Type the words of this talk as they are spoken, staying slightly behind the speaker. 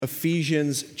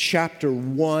Ephesians chapter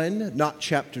 1, not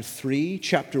chapter 3,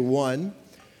 chapter 1.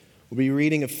 We'll be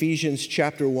reading Ephesians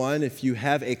chapter 1. If you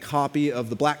have a copy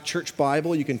of the Black Church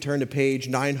Bible, you can turn to page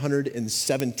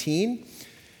 917.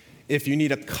 If you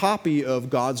need a copy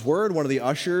of God's Word, one of the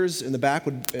ushers in the back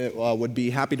would be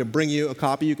happy to bring you a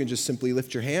copy. You can just simply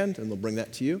lift your hand and they'll bring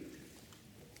that to you.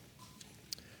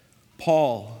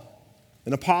 Paul,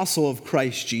 an apostle of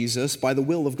Christ Jesus, by the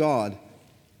will of God,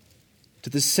 to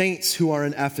the saints who are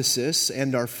in Ephesus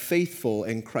and are faithful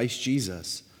in Christ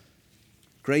Jesus,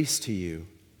 grace to you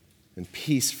and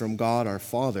peace from God our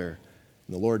Father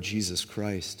and the Lord Jesus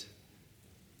Christ.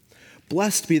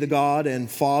 Blessed be the God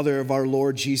and Father of our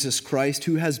Lord Jesus Christ,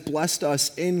 who has blessed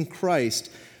us in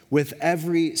Christ with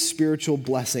every spiritual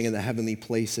blessing in the heavenly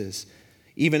places,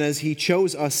 even as he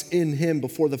chose us in him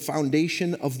before the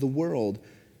foundation of the world,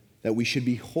 that we should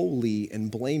be holy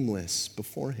and blameless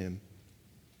before him.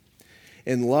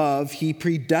 In love, he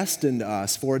predestined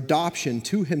us for adoption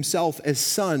to himself as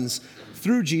sons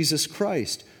through Jesus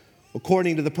Christ,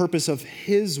 according to the purpose of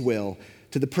his will,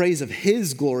 to the praise of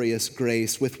his glorious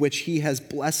grace with which he has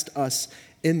blessed us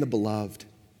in the beloved.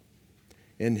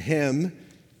 In him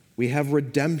we have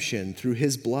redemption through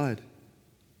his blood,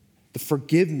 the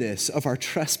forgiveness of our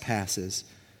trespasses,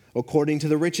 according to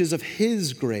the riches of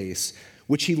his grace,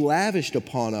 which he lavished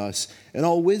upon us in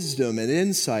all wisdom and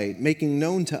insight, making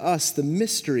known to us the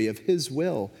mystery of his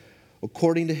will,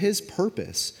 according to his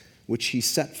purpose, which he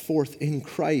set forth in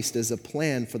Christ as a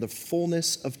plan for the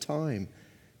fullness of time,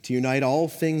 to unite all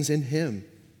things in him,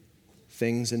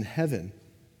 things in heaven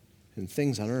and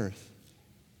things on earth.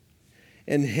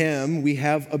 In him we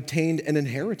have obtained an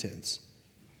inheritance,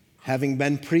 having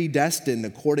been predestined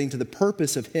according to the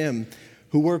purpose of him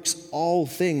who works all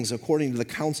things according to the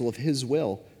counsel of his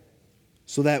will,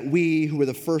 so that we who were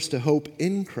the first to hope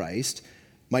in Christ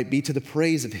might be to the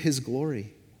praise of his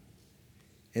glory.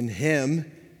 In him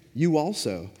you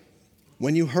also,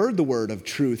 when you heard the word of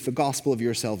truth, the gospel of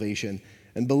your salvation,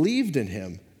 and believed in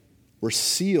him, were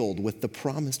sealed with the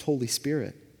promised Holy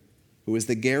Spirit, who is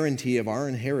the guarantee of our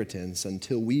inheritance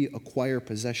until we acquire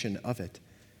possession of it,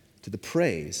 to the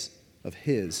praise of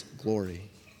his glory.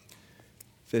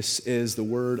 This is the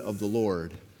word of the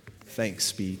Lord.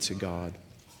 Thanks be to God.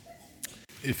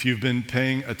 If you've been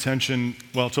paying attention,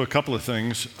 to a couple of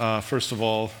things. First of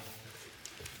all,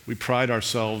 we pride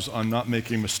ourselves on not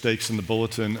making mistakes in the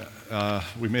bulletin.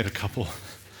 We made a couple,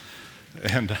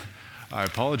 and I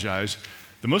apologize.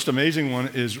 The most amazing one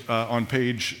is on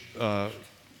page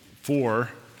 4,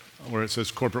 where it says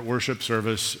corporate worship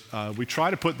service. We try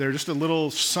to put there just a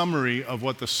little summary of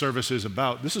what the service is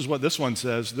about. This is what this one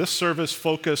says. This service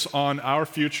focus on our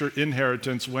future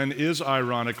inheritance when is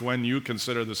ironic when you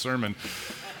consider the sermon,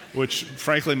 which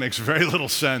frankly makes very little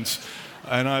sense.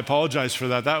 And I apologize for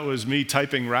that. That was me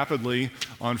typing rapidly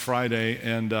on Friday,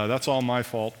 and that's all my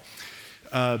fault.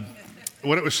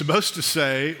 What it was supposed to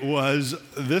say was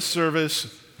this service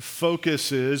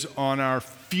focuses on our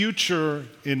future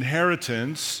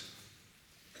inheritance,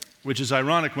 which is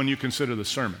ironic when you consider the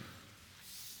sermon.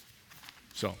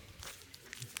 So,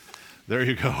 there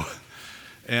you go.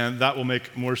 And that will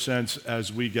make more sense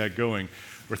as we get going.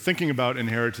 We're thinking about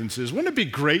inheritances. Wouldn't it be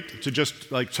great to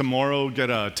just, like tomorrow,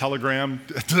 get a telegram?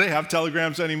 Do they have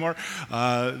telegrams anymore?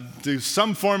 Do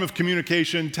some form of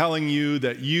communication telling you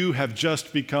that you have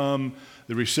just become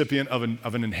the recipient of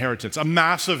an inheritance, a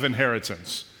massive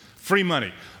inheritance, free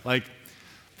money, like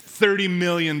 $30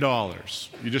 million.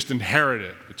 You just inherit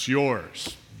it. It's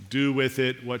yours. Do with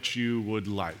it what you would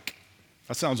like.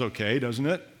 That sounds okay, doesn't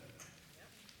it?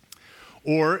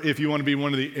 Or if you want to be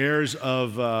one of the heirs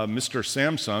of Mr.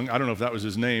 Samsung, I don't know if that was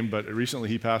his name, but recently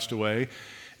he passed away,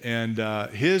 and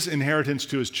his inheritance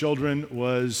to his children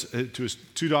was, to his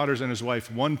 2 daughters and his wife,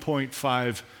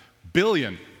 $1.5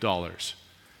 billion,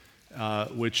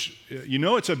 which,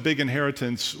 it's a big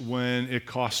inheritance when it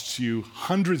costs you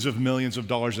hundreds of millions of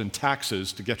dollars in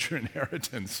taxes to get your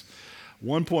inheritance.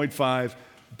 $1.5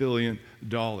 billion.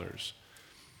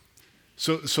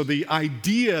 So the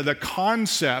idea, the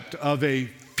concept of a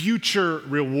future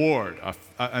reward,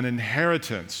 an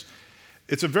inheritance,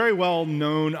 it's a very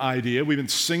well-known idea. We've been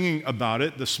singing about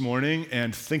it this morning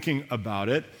and thinking about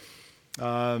it.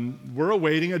 We're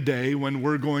awaiting a day when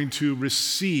we're going to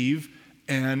receive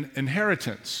an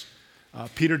inheritance.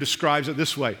 Peter describes it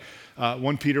this way,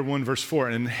 1 Peter 1 verse 4,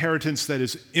 an inheritance that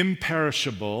is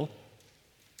imperishable,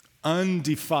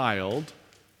 undefiled,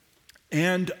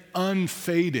 and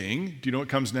unfading. Do you know what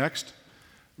comes next?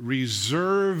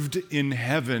 Reserved in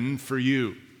heaven for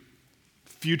you.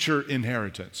 Future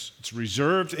inheritance. It's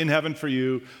reserved in heaven for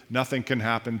you. Nothing can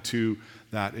happen to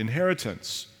that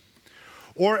inheritance.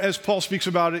 Or as Paul speaks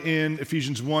about it in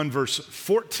Ephesians 1, verse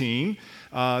 14,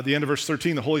 the end of verse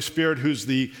 13, the Holy Spirit, who's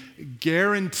the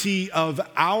guarantee of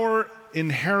our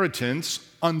inheritance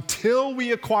until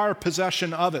we acquire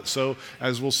possession of it. So,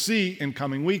 as we'll see in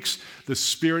coming weeks, the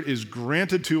Spirit is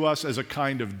granted to us as a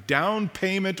kind of down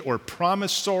payment or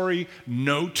promissory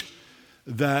note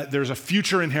that there's a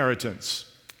future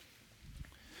inheritance.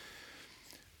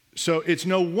 So it's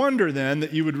no wonder then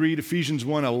that you would read Ephesians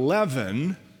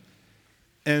 1:11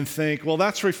 and think, well,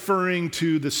 that's referring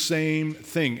to the same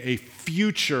thing, a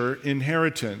future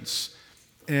inheritance.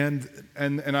 And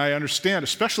I understand,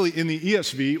 especially in the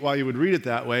ESV, why you would read it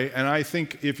that way. And I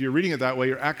think if you're reading it that way,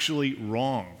 you're actually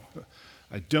wrong.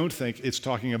 I don't think it's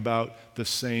talking about the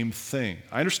same thing.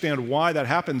 I understand why that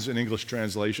happens in English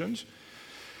translations.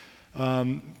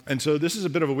 And so this is a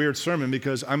bit of a weird sermon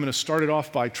because I'm going to start it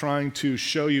off by trying to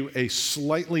show you a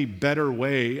slightly better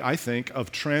way, I think,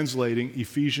 of translating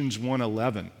Ephesians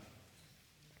 1:11.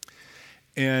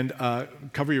 And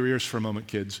cover your ears for a moment,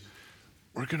 kids.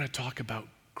 We're going to talk about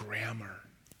grammar,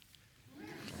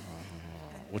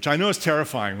 which I know is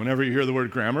terrifying whenever you hear the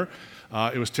word grammar.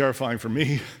 It was terrifying for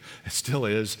me. It still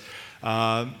is.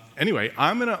 Anyway,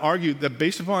 I'm going to argue that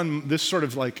based upon this sort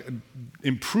of like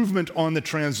improvement on the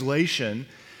translation,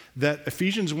 that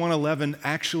Ephesians 1:11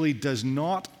 actually does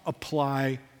not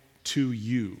apply to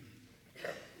you.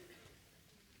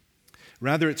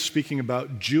 Rather, it's speaking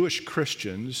about Jewish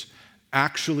Christians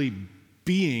actually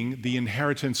being the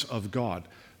inheritance of God.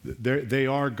 They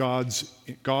are God's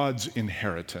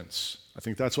inheritance. I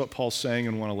think that's what Paul's saying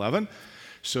in 1:11.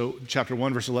 So chapter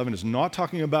 1, verse 11 is not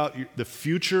talking about the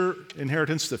future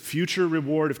inheritance, the future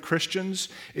reward of Christians.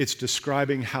 It's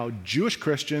describing how Jewish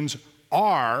Christians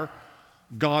are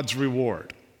God's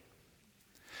reward.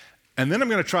 And then I'm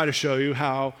going to try to show you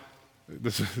how,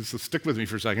 stick with me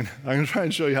for a second, I'm going to try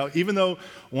and show you how even though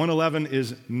 1:11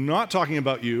 is not talking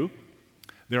about you,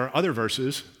 there are other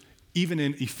verses, even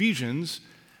in Ephesians,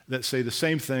 that say the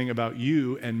same thing about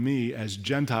you and me as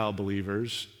Gentile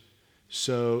believers.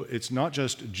 So it's not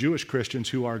just Jewish Christians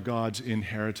who are God's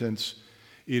inheritance.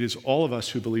 It is all of us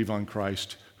who believe on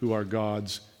Christ who are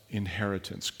God's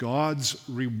inheritance, God's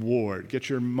reward. Get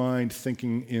your mind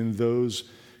thinking in those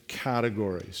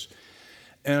categories.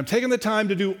 And I'm taking the time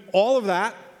to do all of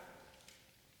that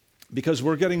because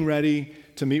we're getting ready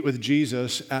to meet with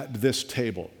Jesus at this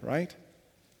table, right?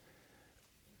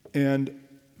 And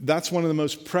that's one of the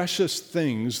most precious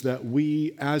things that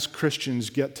we as Christians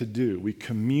get to do. We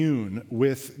commune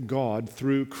with God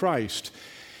through Christ.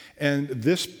 And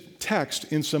this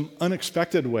text, in some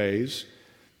unexpected ways,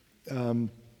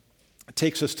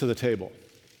 takes us to the table.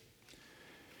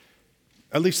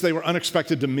 At least they were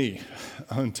unexpected to me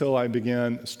until I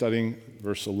began studying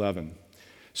verse 11.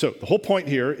 So the whole point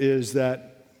here is that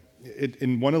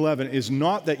in 1:11 is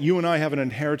not that you and I have an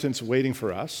inheritance waiting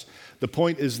for us. The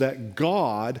point is that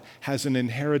God has an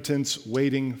inheritance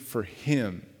waiting for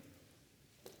him.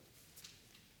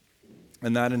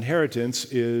 And that inheritance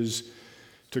is,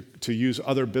 to use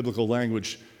other biblical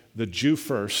language, the Jew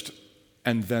first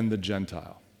and then the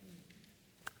Gentile.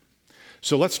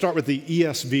 So let's start with the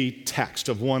ESV text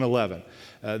of 1:11.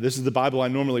 This is the Bible I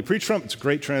normally preach from. It's a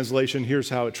great translation. Here's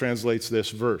how it translates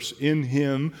this verse. In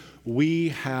him we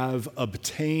have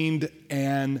obtained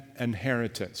an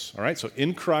inheritance. All right, so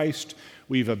in Christ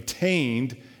we've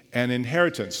obtained an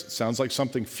inheritance. It sounds like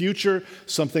something future,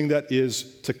 something that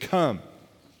is to come.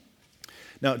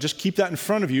 Now, just keep that in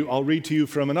front of you. I'll read to you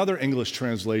from another English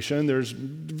translation. There's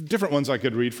different ones I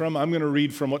could read from. I'm going to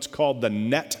read from what's called the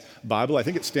NET Bible. I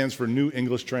think it stands for New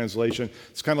English Translation.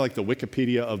 It's kind of like the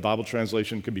Wikipedia of Bible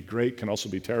translation. Can be great, can also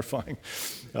be terrifying.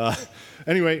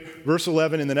 Anyway, verse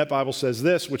 11 in the NET Bible says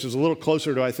this, which is a little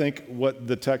closer to, I think, what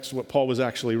Paul was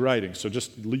actually writing. So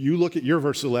just you look at your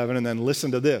verse 11 and then listen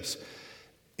to this.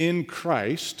 In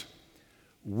Christ,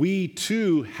 we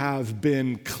too have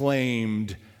been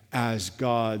claimed as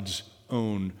God's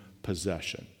own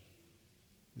possession.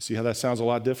 You see how that sounds a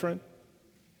lot different?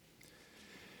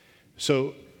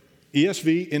 So,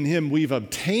 ESV, in him we've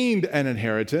obtained an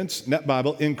inheritance. Net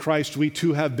Bible, in Christ we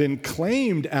too have been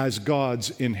claimed as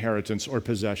God's inheritance or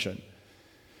possession.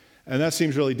 And that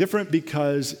seems really different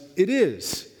because it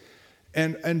is.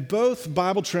 And both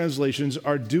Bible translations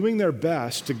are doing their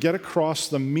best to get across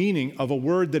the meaning of a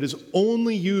word that is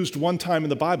only used one time in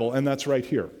the Bible, and that's right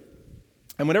here.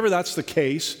 And whenever that's the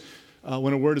case,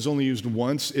 when a word is only used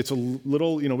once, it's a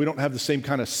little, we don't have the same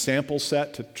kind of sample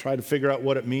set to try to figure out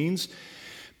what it means.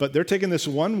 But they're taking this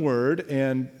one word,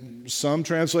 and some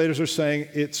translators are saying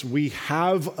it's we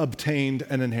have obtained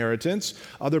an inheritance.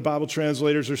 Other Bible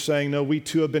translators are saying, no, we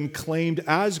too have been claimed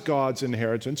as God's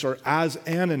inheritance or as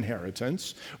an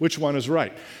inheritance. Which one is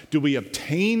right? Do we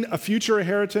obtain a future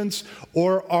inheritance,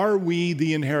 or are we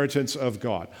the inheritance of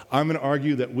God? I'm going to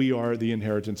argue that we are the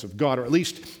inheritance of God, or at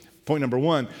least, point number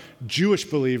one, Jewish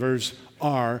believers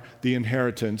are the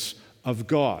inheritance of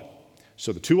God.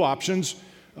 So the two options,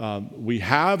 we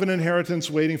have an inheritance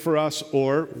waiting for us,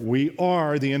 or we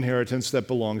are the inheritance that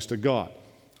belongs to God.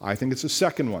 I think it's the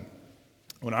second one.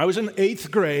 When I was in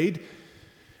 8th grade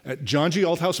at John G.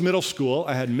 Althouse Middle School,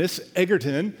 I had Miss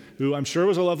Egerton, who I'm sure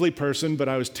was a lovely person, but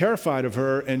I was terrified of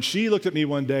her, and she looked at me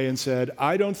one day and said,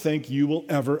 "I don't think you will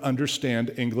ever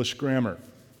understand English grammar."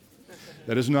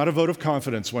 That is not a vote of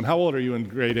confidence. How old are you in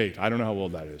grade 8? I don't know how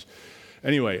old that is.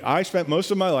 Anyway, I spent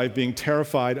most of my life being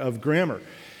terrified of grammar.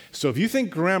 So if you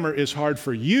think grammar is hard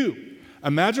for you,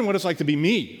 imagine what it's like to be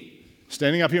me,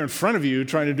 standing up here in front of you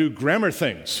trying to do grammar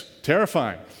things.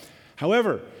 Terrifying.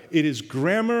 However, it is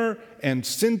grammar and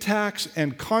syntax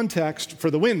and context for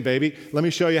the win, baby. Let me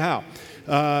show you how.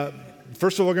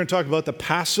 First of all, we're going to talk about the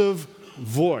passive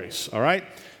voice, all right?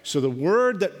 So the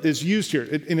word that is used here,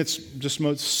 in its just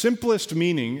most simplest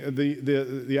meaning,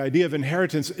 the idea of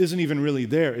inheritance isn't even really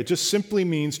there. It just simply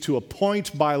means to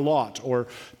appoint by lot, or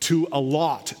to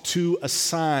allot, to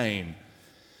assign.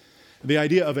 The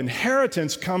idea of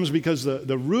inheritance comes because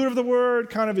the root of the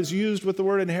word kind of is used with the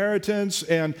word inheritance,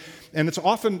 and it's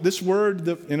often, this word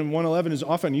in 111 is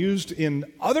often used in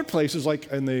other places,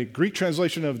 like in the Greek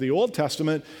translation of the Old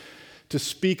Testament, to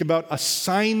speak about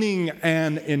assigning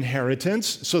an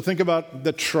inheritance. So think about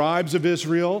the tribes of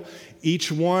Israel. Each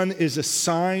one is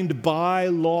assigned by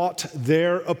lot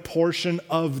a portion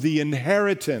of the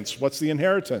inheritance. What's the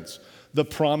inheritance? The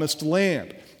promised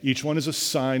land. Each one is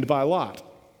assigned by lot.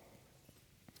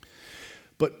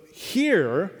 But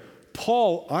here,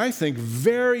 Paul, I think,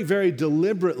 very, very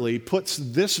deliberately puts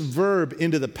this verb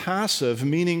into the passive,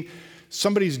 meaning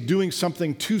somebody's doing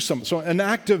something to someone. So an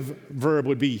active verb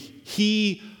would be,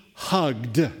 he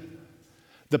hugged.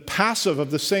 The passive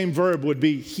of the same verb would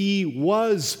be, he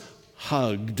was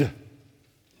hugged.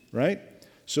 Right?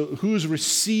 So who's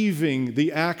receiving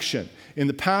the action? In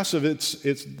the passive, it's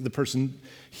the person,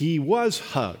 he was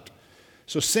hugged.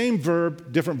 So same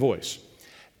verb, different voice.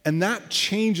 And that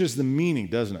changes the meaning,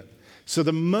 doesn't it? So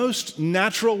the most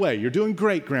natural way, you're doing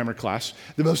great, grammar class,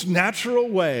 the most natural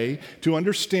way to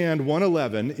understand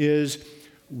 111 is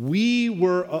we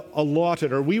were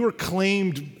allotted, or we were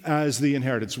claimed as the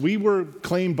inheritance. We were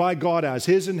claimed by God as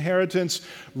his inheritance,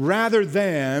 rather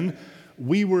than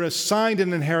we were assigned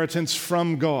an inheritance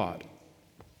from God.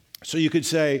 So you could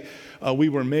say we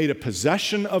were made a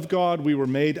possession of God, we were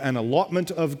made an allotment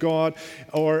of God,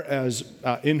 or as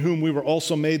in whom we were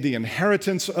also made the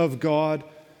inheritance of God.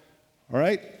 All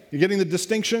right? You getting the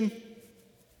distinction?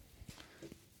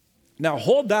 Now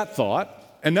hold that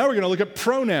thought, and now we're going to look at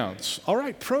pronouns. All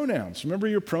right, pronouns. Remember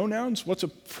your pronouns? What's a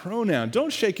pronoun?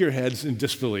 Don't shake your heads in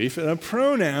disbelief.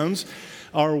 Pronouns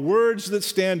are words that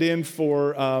stand in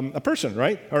for a person,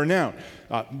 right? Or a noun.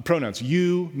 Pronouns.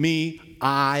 You, me,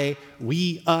 I,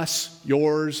 we, us,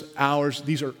 yours, ours.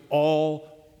 These are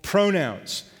all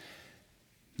pronouns.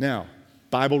 Now,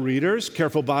 Bible readers,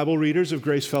 careful Bible readers of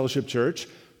Grace Fellowship Church,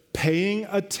 paying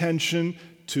attention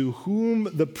to whom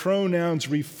the pronouns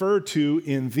refer to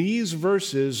in these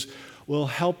verses will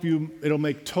help you. It'll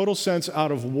make total sense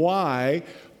out of why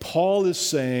Paul is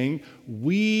saying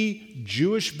we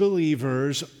Jewish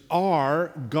believers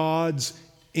are God's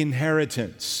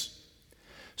inheritance.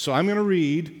 So I'm going to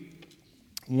read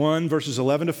 1 verses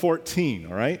 11 to 14,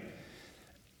 all right?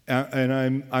 And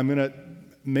I'm going to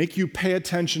make you pay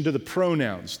attention to the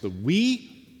pronouns, the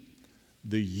we,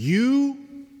 the you,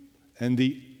 and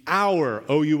the our,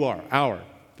 O-U-R, our,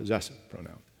 possessive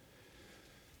pronoun.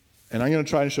 And I'm going to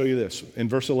try to show you this. In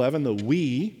verse 11, the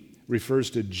we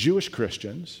refers to Jewish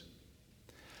Christians.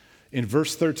 In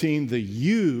verse 13, the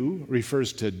you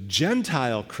refers to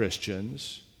Gentile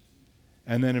Christians.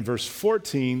 And then in verse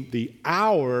 14, the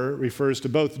our refers to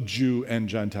both Jew and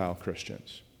Gentile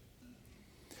Christians.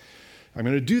 I'm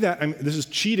going to do that. This is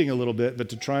cheating a little bit, but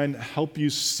to try and help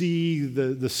you see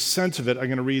the sense of it, I'm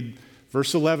going to read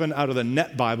verse 11 out of the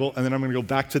Net Bible, and then I'm going to go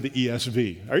back to the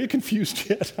ESV. Are you confused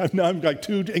yet? I've got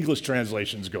 2 English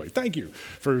translations going. Thank you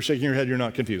for shaking your head. You're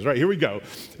not confused. All right, here we go.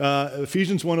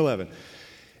 Ephesians 1:11.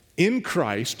 in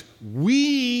Christ,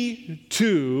 we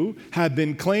too have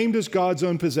been claimed as God's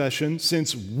own possession,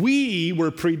 since we were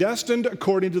predestined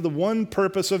according to the one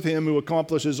purpose of him who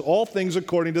accomplishes all things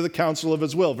according to the counsel of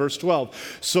his will. Verse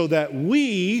 12, so that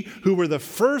we who were the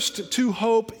first to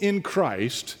hope in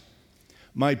Christ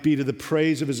might be to the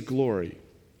praise of his glory.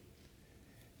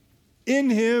 In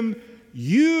him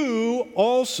you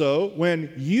also,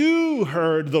 when you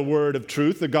heard the word of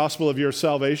truth, the gospel of your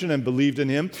salvation, and believed in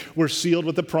him, were sealed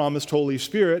with the promised Holy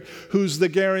Spirit, who's the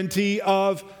guarantee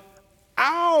of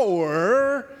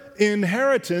our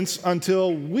inheritance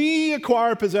until we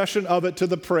acquire possession of it to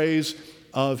the praise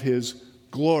of his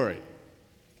glory.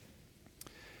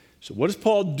 So what is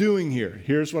Paul doing here?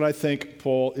 Here's what I think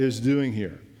Paul is doing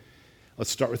here.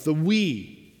 Let's start with the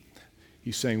we.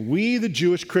 He's saying, we, the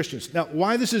Jewish Christians. Now,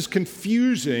 why this is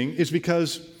confusing is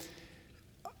because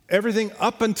everything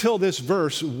up until this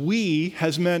verse, we,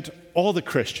 has meant all the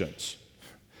Christians.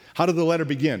 How did the letter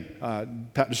begin?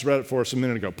 Pat just read it for us a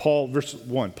minute ago. Paul, verse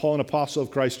 1, Paul, an apostle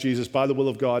of Christ Jesus, by the will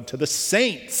of God, to the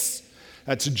saints,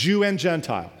 that's Jew and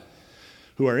Gentile,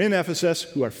 who are in Ephesus,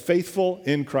 who are faithful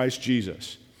in Christ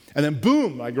Jesus. And then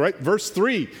boom, like right, verse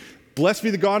 3, blessed be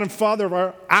the God and Father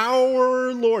of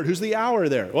our Lord. Who's the our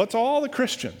there? Well, it's all the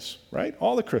Christians, right?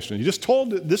 All the Christians. You just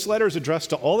told this letter is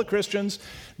addressed to all the Christians.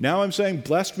 Now I'm saying,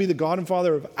 blessed be the God and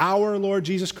Father of our Lord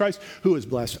Jesus Christ, who has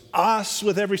blessed us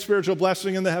with every spiritual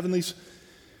blessing in the heavenlies.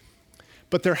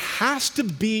 But there has to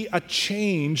be a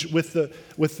change with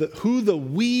who the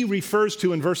we refers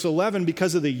to in verse 11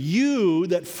 because of the you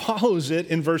that follows it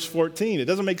in verse 14. It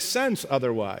doesn't make sense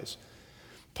otherwise.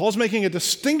 Paul's making a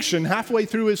distinction halfway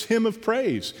through his hymn of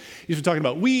praise. He's been talking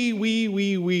about we,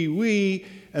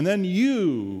 and then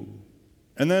you,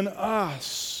 and then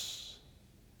us.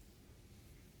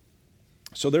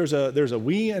 So there's a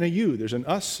we and a you. There's an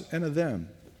us and a them.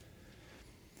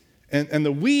 And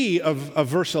the we of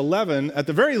verse 11, at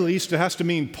the very least, it has to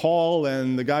mean Paul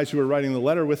and the guys who are writing the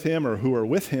letter with him or who are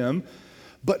with him.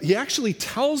 But he actually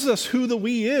tells us who the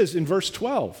we is in verse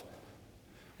 12.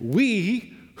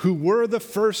 We who were the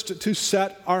first to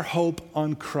set our hope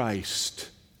on Christ.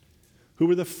 Who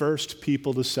were the first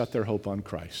people to set their hope on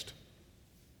Christ?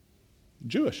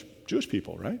 Jewish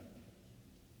people, right?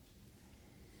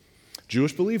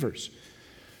 Jewish believers.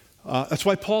 That's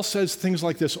why Paul says things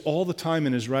like this all the time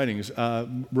in his writings.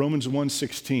 Romans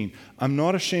 1:16, I'm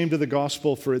not ashamed of the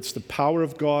gospel, for it's the power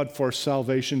of God for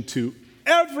salvation to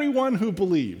everyone who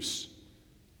believes,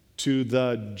 to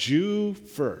the Jew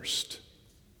first,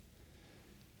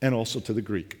 and also to the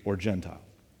Greek or Gentile.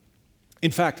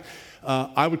 In fact,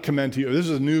 I would commend to you, this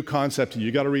is a new concept to you.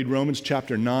 You've got to read Romans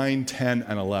chapter 9, 10,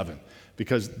 and 11,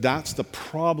 because that's the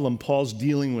problem Paul's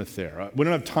dealing with there. We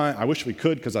don't have time. I wish we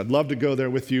could, because I'd love to go there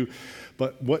with you.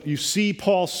 But what you see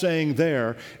Paul saying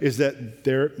there is that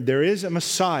there is a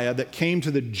Messiah that came to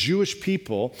the Jewish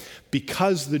people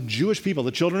because the Jewish people,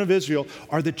 the children of Israel,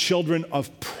 are the children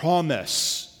of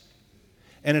promise.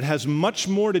 And it has much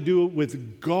more to do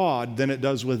with God than it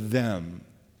does with them.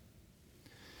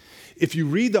 If you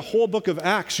read the whole book of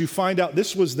Acts, you find out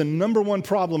this was the number one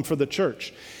problem for the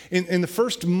church. In the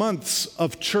first months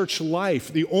of church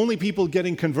life, the only people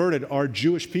getting converted are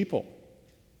Jewish people.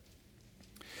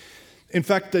 In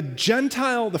fact, the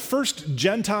first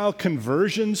Gentile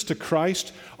conversions to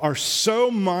Christ are so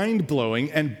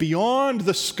mind-blowing and beyond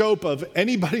the scope of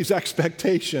anybody's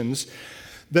expectations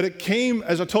that it came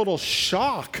as a total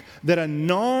shock that a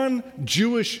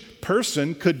non-Jewish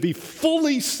person could be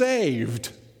fully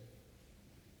saved.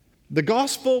 The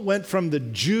gospel went from the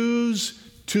Jews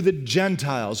to the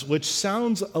Gentiles, which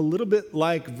sounds a little bit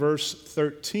like verse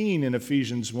 13 in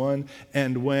Ephesians 1,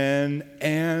 and when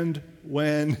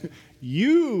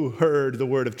you heard the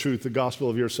word of truth, the gospel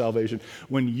of your salvation,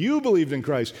 when you believed in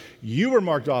Christ, you were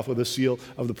marked off with a seal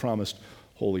of the promised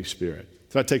Holy Spirit.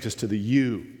 So that takes us to the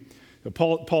you.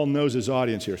 Paul knows his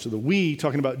audience here. So the we,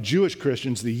 talking about Jewish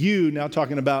Christians, the you, now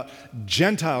talking about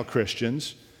Gentile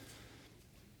Christians.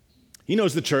 He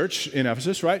knows the church in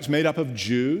Ephesus, right? It's made up of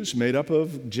Jews, made up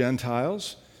of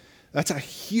Gentiles. That's a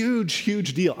huge,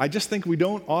 huge deal. I just think we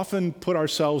don't often put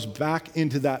ourselves back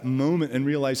into that moment and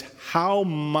realize how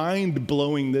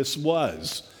mind-blowing this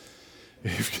was.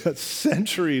 You've got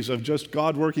centuries of just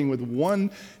God working with one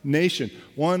nation,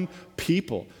 one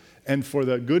people. And for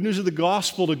the good news of the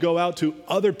gospel to go out to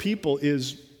other people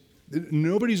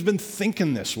nobody's been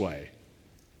thinking this way.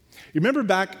 You remember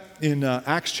back in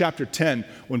Acts chapter 10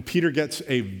 when Peter gets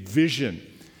a vision,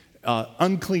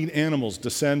 unclean animals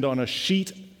descend on a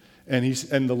sheet,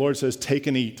 and the Lord says, take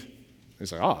and eat.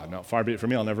 He's like, no, far be it from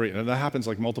me, I'll never eat. And that happens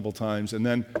like multiple times. And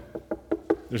then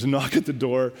There's a knock at the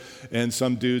door, and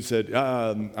some dude said,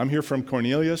 I'm here from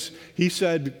Cornelius. He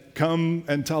said, come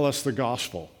and tell us the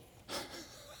gospel.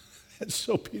 And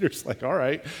so Peter's like, all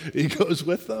right. He goes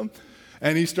with them,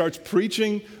 and he starts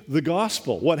preaching the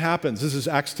gospel. What happens? This is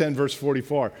Acts 10, verse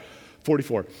 44.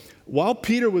 While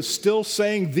Peter was still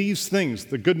saying these things,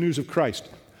 the good news of Christ,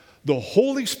 the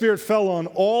Holy Spirit fell on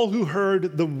all who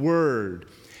heard the word.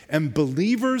 And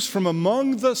believers from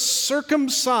among the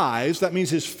circumcised, that means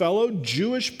his fellow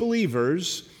Jewish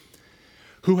believers,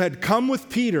 who had come with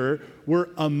Peter, were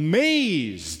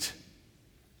amazed.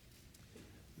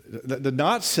 That did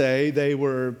not say they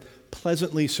were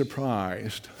pleasantly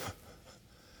surprised.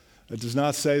 It does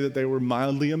not say that they were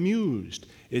mildly amused.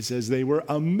 It says they were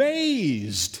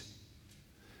amazed.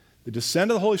 The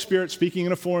descent of the Holy Spirit speaking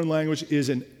in a foreign language is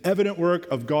an evident work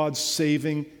of God's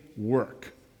saving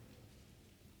work.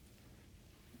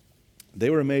 They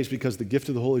were amazed because the gift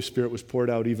of the Holy Spirit was poured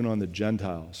out even on the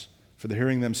Gentiles, for the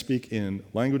hearing them speak in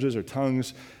languages or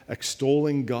tongues,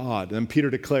 extolling God. And Peter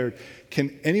declared,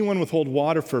 can anyone withhold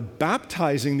water for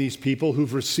baptizing these people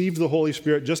who've received the Holy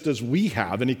Spirit just as we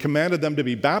have? And he commanded them to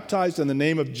be baptized in the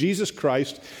name of Jesus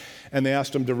Christ, and they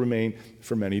asked him to remain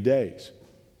for many days.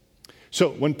 So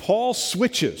when Paul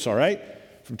switches, all right,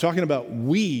 from talking about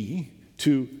we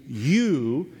to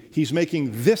you, he's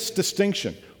making this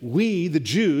distinction. We, the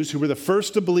Jews, who were the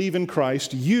first to believe in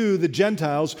Christ, you, the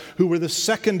Gentiles, who were the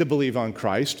second to believe on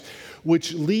Christ,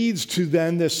 which leads to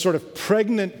then this sort of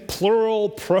pregnant plural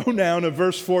pronoun of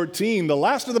verse 14, the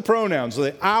last of the pronouns,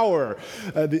 the our,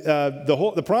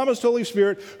 the promised Holy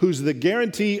Spirit, who's the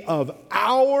guarantee of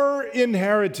our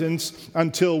inheritance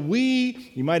until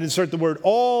we, you might insert the word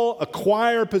all,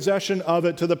 acquire possession of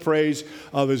it to the praise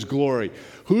of his glory.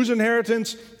 Whose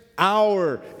inheritance?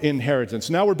 Our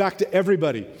inheritance. Now we're back to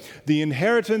everybody. The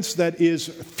inheritance that is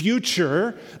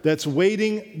future, that's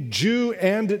waiting Jew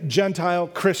and Gentile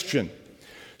Christian.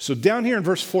 So down here in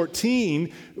verse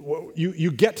 14,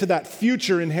 you get to that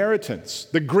future inheritance,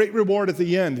 the great reward at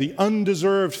the end, the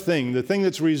undeserved thing, the thing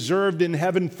that's reserved in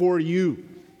heaven for you.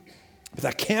 But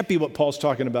that can't be what Paul's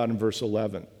talking about in verse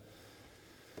 11.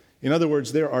 In other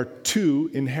words, there are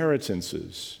two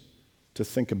inheritances to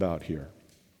think about here.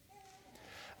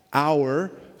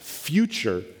 Our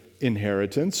future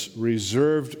inheritance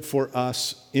reserved for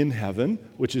us in heaven,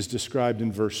 which is described in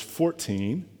verse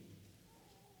 14,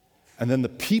 and then the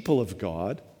people of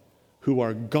God, who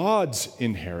are God's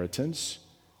inheritance,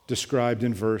 described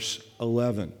in verse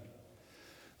 11.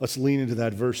 Let's lean into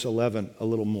that verse 11 a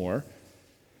little more.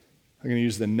 I'm going to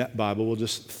use the Net Bible. We'll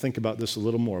just think about this a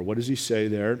little more. What does he say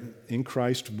there? In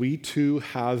Christ, we too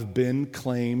have been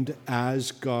claimed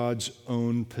as God's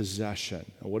own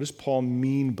possession. Now, what does Paul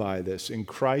mean by this? In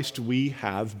Christ, we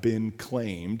have been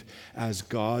claimed as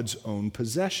God's own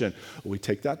possession. We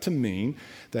take that to mean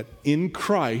that in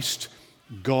Christ,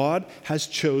 God has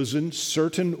chosen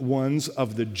certain ones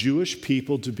of the Jewish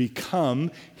people to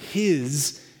become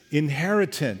his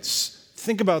inheritance.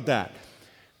 Think about that.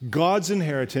 God's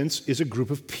inheritance is a group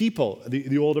of people.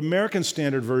 The old American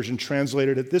Standard Version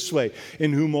translated it this way,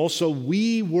 in whom also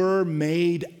we were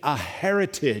made a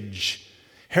heritage.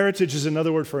 Heritage is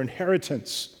another word for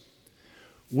inheritance.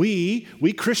 We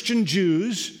Christian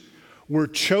Jews were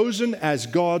chosen as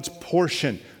God's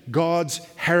portion, God's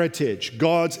heritage,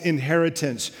 God's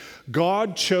inheritance.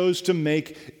 God chose to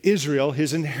make Israel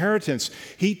his inheritance.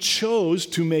 He chose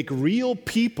to make real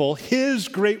people his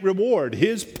great reward,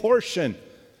 his portion.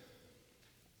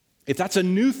 If that's a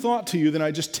new thought to you, then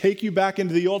I just take you back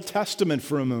into the Old Testament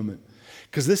for a moment,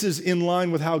 because this is in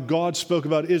line with how God spoke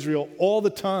about Israel all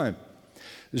the time.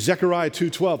 Zechariah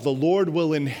 2:12, the Lord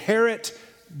will inherit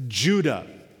Judah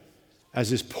as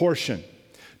his portion.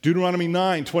 Deuteronomy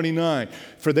 9:29,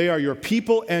 for they are your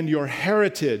people and your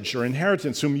heritage or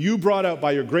inheritance, whom you brought out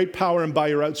by your great power and by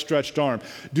your outstretched arm.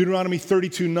 Deuteronomy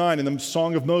 32:9 in the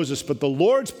Song of Moses, but the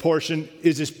Lord's portion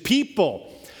is his people.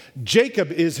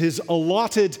 Jacob is his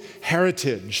allotted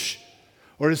heritage.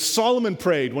 Or as Solomon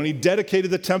prayed when he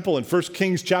dedicated the temple in 1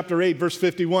 Kings chapter 8, verse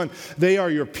 51, they are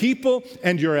your people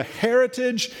and your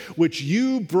heritage, which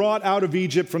you brought out of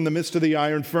Egypt from the midst of the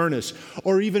iron furnace.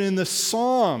 Or even in the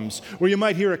Psalms, where you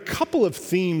might hear a couple of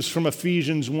themes from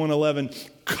Ephesians 1:11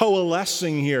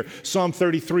 coalescing here. Psalm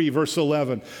 33, verse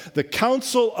 11, the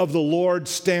counsel of the Lord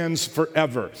stands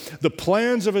forever, the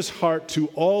plans of his heart to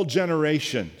all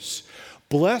generations.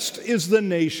 Blessed is the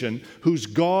nation whose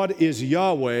God is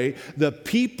Yahweh, the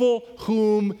people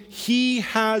whom he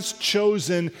has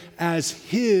chosen as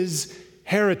his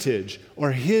heritage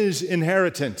or his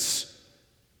inheritance.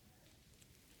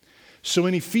 So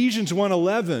in Ephesians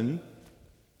 1:11,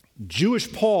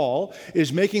 Jewish Paul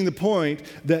is making the point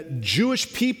that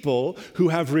Jewish people who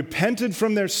have repented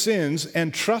from their sins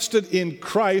and trusted in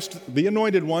Christ, the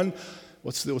Anointed One,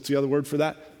 what's the other word for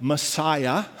that?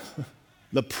 Messiah,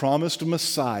 the promised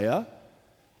Messiah.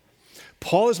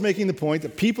 Paul is making the point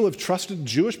that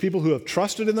Jewish people who have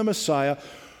trusted in the Messiah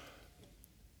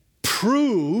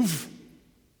prove,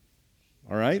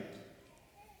 all right,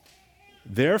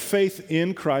 their faith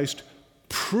in Christ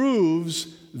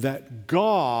proves that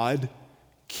God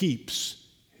keeps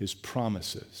his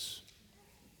promises.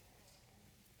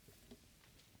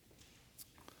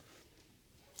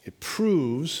 It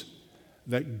proves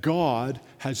that God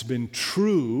has been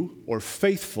true or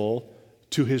faithful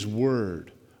to his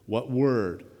word. What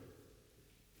word?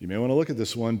 You may want to look at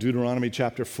this one, Deuteronomy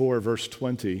chapter 4, verse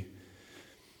 20.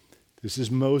 This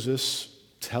is Moses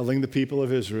telling the people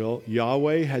of Israel,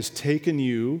 Yahweh has taken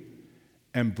you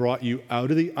and brought you out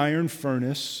of the iron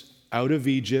furnace, out of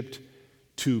Egypt,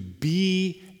 to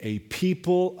be a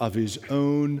people of his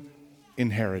own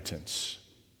inheritance,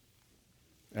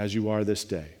 as you are this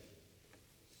day.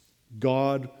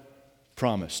 God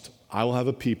promised, I will have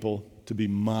a people to be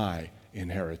my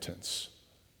inheritance.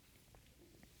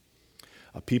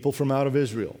 A people from out of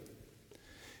Israel.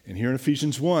 And here in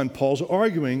Ephesians 1, Paul's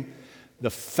arguing the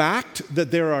fact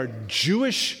that there are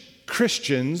Jewish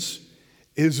Christians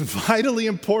is vitally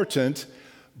important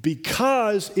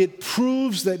because it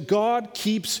proves that God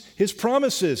keeps his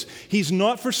promises. He's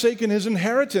not forsaken his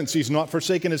inheritance. He's not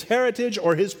forsaken his heritage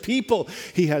or his people.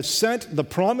 He has sent the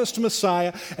promised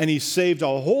Messiah, and he saved a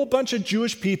whole bunch of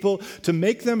Jewish people to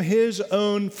make them his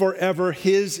own forever,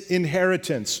 his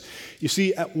inheritance. You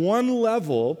see, at one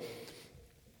level,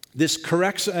 this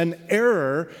corrects an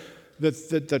error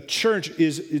that the church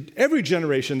is, every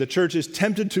generation, the church is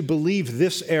tempted to believe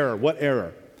this error. What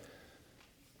error?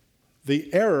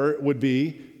 The error would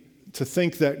be to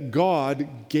think that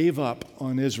God gave up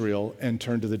on Israel and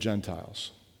turned to the Gentiles.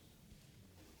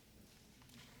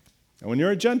 And when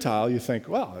you're a Gentile, you think,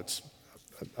 well,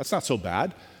 that's not so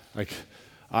bad. Like,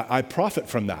 I profit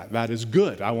from that. That is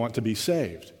good. I want to be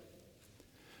saved.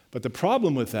 But the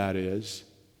problem with that is,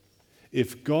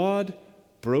 if God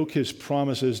broke his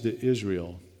promises to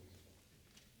Israel,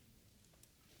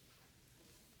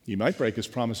 he might break his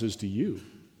promises to you.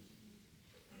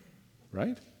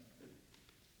 Right?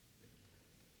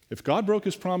 If God broke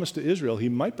his promise to Israel, he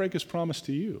might break his promise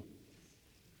to you.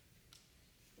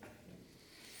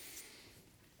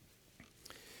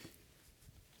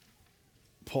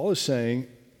 Paul is saying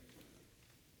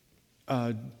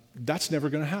that's never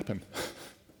going to happen.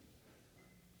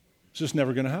 It's just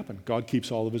never going to happen. God keeps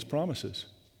all of his promises.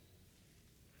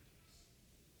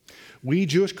 We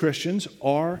Jewish Christians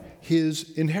are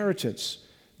his inheritance.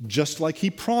 Just like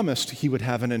he promised he would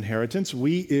have an inheritance,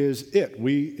 we is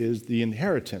the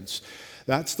inheritance.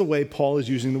 That's the way Paul is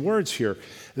using the words here.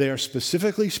 They are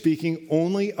specifically speaking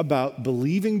only about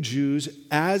believing Jews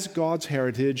as God's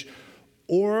heritage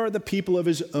or the people of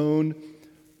his own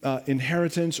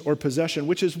inheritance or possession,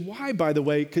 which is why, by the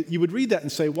way, you would read that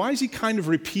and say, why is he kind of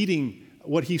repeating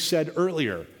what he said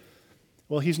earlier?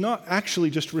 Well, he's not actually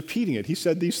just repeating it. He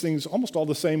said these things, almost all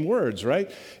the same words,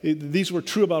 right? These were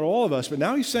true about all of us, but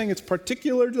now he's saying it's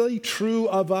particularly true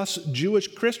of us Jewish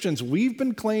Christians. We've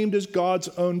been claimed as God's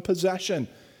own possession.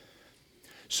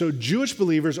 So Jewish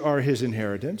believers are his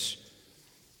inheritance.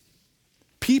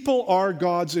 People are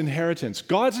God's inheritance.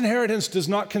 God's inheritance does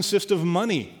not consist of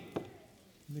money.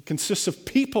 It consists of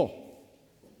people.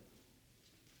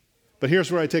 But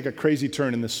here's where I take a crazy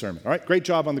turn in this sermon. All right, great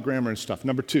job on the grammar and stuff.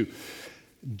 Number 2,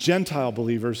 Gentile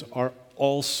believers are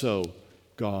also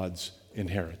God's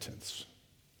inheritance.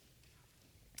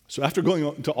 So after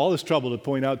going to all this trouble to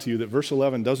point out to you that verse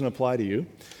 11 doesn't apply to you,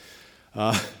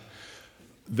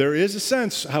 there is a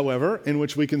sense, however, in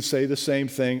which we can say the same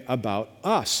thing about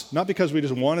us. Not because we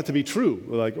just want it to be true.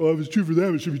 We're like, oh, if it's true for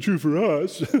them, it should be true for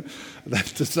us.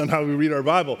 That's just not how we read our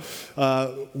Bible.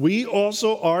 We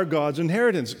also are God's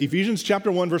inheritance. Ephesians chapter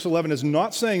 1, verse 11 is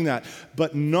not saying that.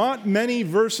 But not many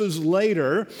verses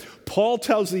later, Paul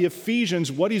tells the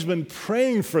Ephesians what he's been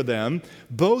praying for them,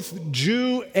 both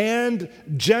Jew and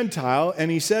Gentile.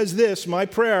 And he says this, my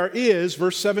prayer is,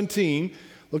 verse 17,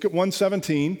 look at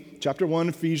 1:17, chapter 1,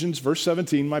 Ephesians, verse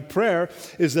 17. My prayer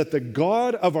is that the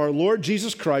God of our Lord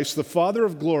Jesus Christ, the Father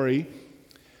of glory,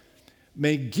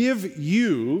 may give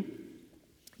you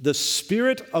the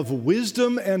spirit of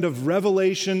wisdom and of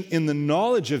revelation in the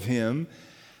knowledge of him,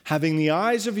 having the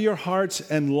eyes of your hearts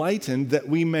enlightened, that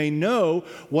we may know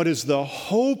what is the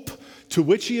hope to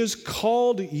which he has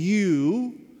called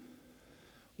you,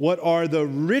 what are the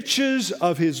riches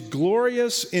of his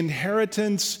glorious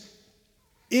inheritance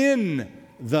in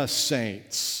the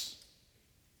saints.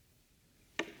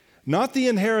 Not the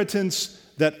inheritance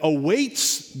that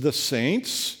awaits the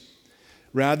saints,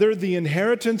 rather the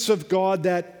inheritance of God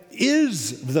that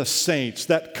is the saints,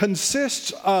 that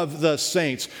consists of the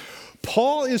saints.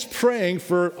 Paul is praying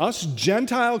for us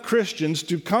Gentile Christians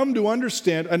to come to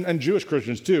understand, and Jewish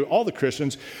Christians too, all the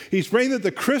Christians. He's praying that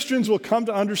the Christians will come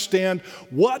to understand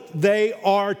what they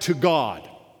are to God.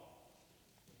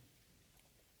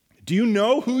 Do you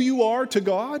know who you are to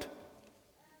God?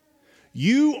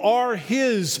 You are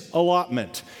His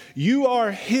allotment. You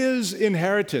are His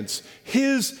inheritance,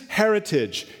 His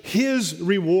heritage, His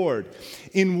reward.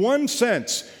 In one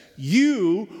sense,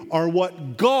 you are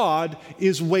what God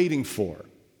is waiting for.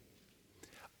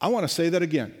 I want to say that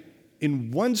again.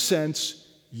 In one sense,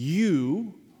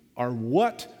 you are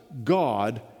what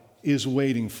God is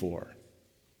waiting for.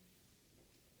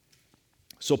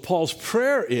 So Paul's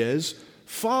prayer is,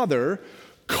 Father,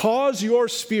 cause your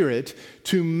Spirit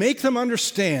to make them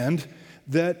understand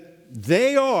that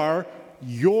they are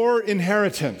your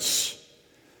inheritance,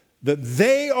 that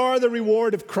they are the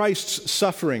reward of Christ's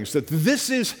sufferings, that this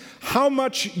is how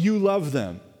much you love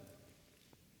them.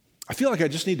 I feel like I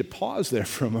just need to pause there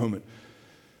for a moment.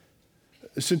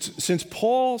 Since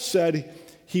Paul said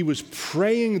he was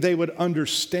praying they would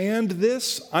understand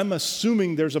this, I'm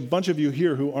assuming there's a bunch of you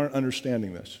here who aren't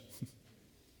understanding this.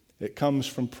 It comes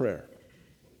from prayer.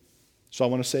 So I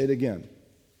want to say it again.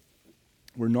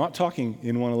 We're not talking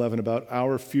in 1:11 about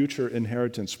our future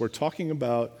inheritance. We're talking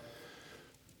about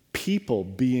people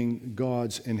being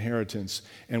God's inheritance.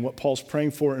 And what Paul's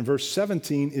praying for in verse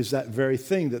 17 is that very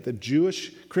thing, that the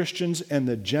Jewish Christians and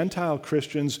the Gentile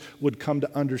Christians would come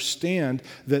to understand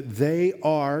that they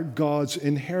are God's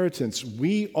inheritance.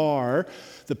 We are,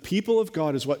 the people of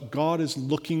God is what God is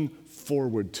looking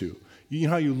forward to. You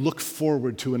know how you look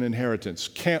forward to an inheritance.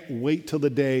 Can't wait till the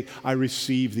day I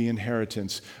receive the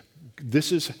inheritance.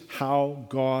 This is how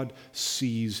God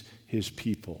sees His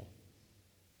people.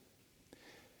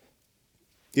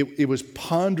 It was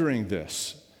pondering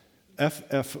this.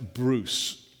 F.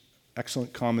 Bruce,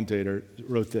 excellent commentator,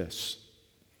 wrote this: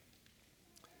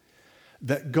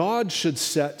 that God should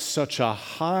set such a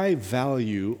high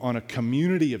value on a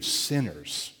community of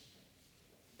sinners,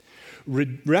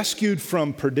 rescued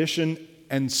from perdition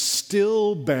and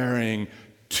still bearing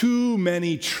too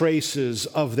many traces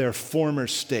of their former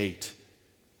state.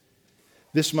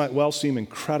 This might well seem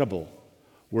incredible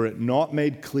were it not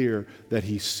made clear that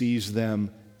He sees them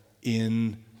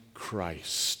in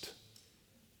Christ.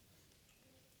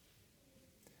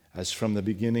 As from the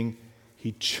beginning,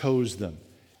 He chose them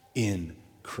in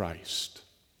Christ.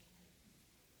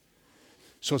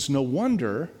 So it's no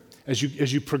wonder, as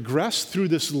you progress through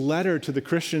this letter to the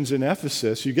Christians in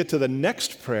Ephesus, you get to the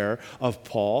next prayer of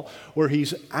Paul, where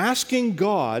he's asking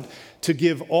God to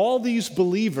give all these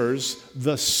believers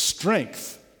the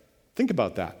strength. Think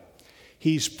about that.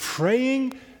 He's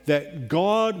praying that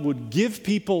God would give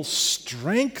people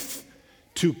strength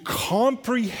to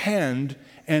comprehend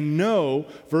and know,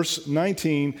 verse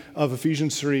 19 of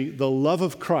Ephesians 3, the love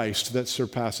of Christ that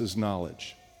surpasses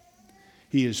knowledge.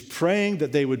 He is praying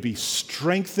that they would be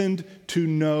strengthened to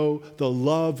know the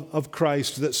love of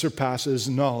Christ that surpasses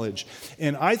knowledge.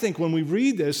 And I think when we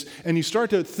read this and you start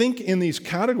to think in these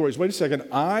categories, wait a second,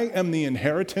 I am the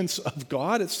inheritance of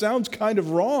God, it sounds kind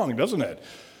of wrong, doesn't it?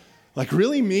 Like,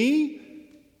 really, me?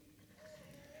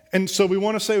 And so we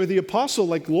want to say with the apostle,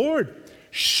 like, Lord,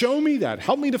 show me that.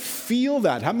 Help me to feel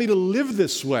that. Help me to live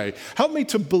this way. Help me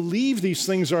to believe these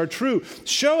things are true.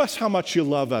 Show us how much you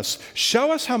love us.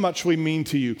 Show us how much we mean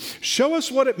to you. Show us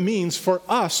what it means for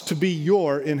us to be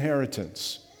your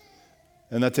inheritance.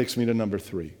 And that takes me to number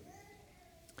 3.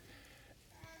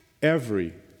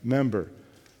 Every member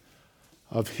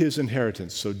of His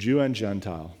inheritance, so Jew and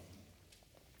Gentile,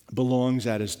 belongs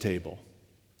at His table.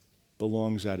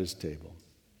 Belongs at His table.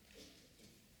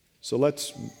 So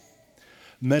let's,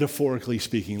 metaphorically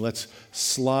speaking, let's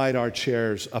slide our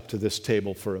chairs up to this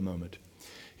table for a moment.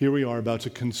 Here we are about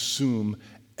to consume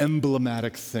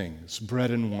emblematic things, bread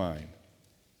and wine.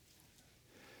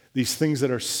 These things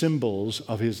that are symbols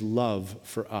of His love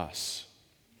for us.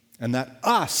 And that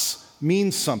us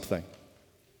means something.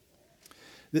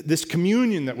 This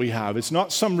communion that we have, it's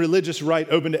not some religious rite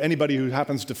open to anybody who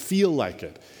happens to feel like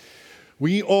it.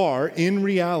 We are, in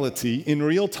reality, in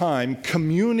real time,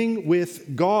 communing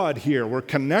with God here. We're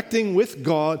connecting with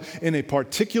God in a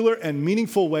particular and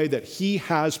meaningful way that He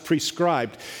has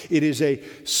prescribed. It is a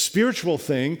spiritual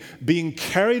thing being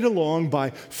carried along by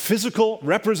physical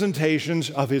representations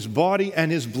of His body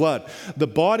and His blood, the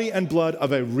body and blood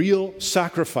of a real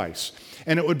sacrifice.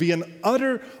 And it would be an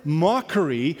utter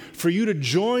mockery for you to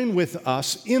join with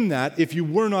us in that if you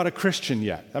were not a Christian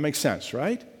yet. That makes sense,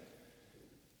 right?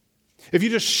 If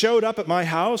you just showed up at my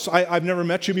house, I've never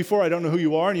met you before, I don't know who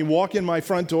you are, and you walk in my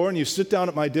front door and you sit down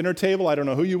at my dinner table, I don't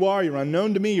know who you are, you're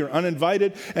unknown to me, you're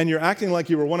uninvited, and you're acting like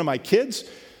you were one of my kids,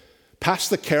 pass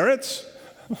the carrots?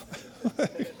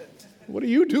 What are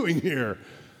you doing here?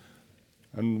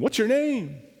 And what's your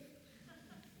name?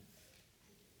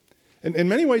 In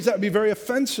many ways, that would be very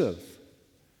offensive.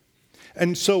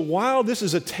 And so while this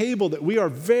is a table that we are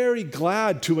very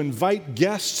glad to invite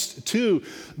guests to,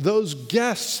 those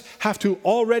guests have to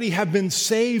already have been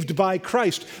saved by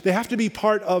Christ. They have to be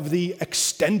part of the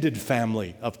extended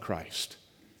family of Christ.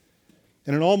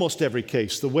 And in almost every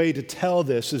case, the way to tell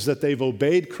this is that they've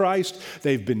obeyed Christ,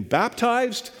 they've been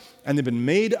baptized, and they've been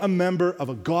made a member of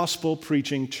a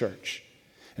gospel-preaching church.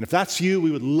 And if that's you,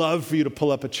 we would love for you to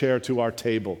pull up a chair to our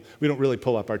table. We don't really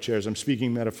pull up our chairs. I'm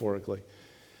speaking metaphorically.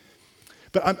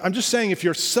 But I'm just saying, if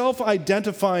you're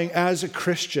self-identifying as a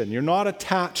Christian, you're not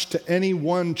attached to any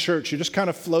one church, you're just kind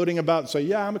of floating about and say,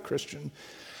 yeah, I'm a Christian.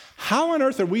 How on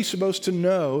earth are we supposed to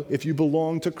know if you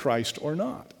belong to Christ or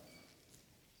not?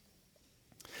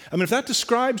 I mean, if that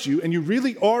describes you and you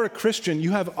really are a Christian,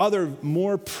 you have other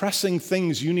more pressing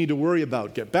things you need to worry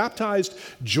about. Get baptized,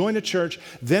 join a church,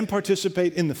 then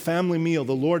participate in the family meal,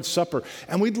 the Lord's Supper.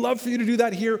 And we'd love for you to do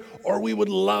that here, or we would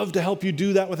love to help you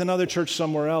do that with another church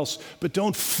somewhere else. But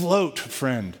don't float,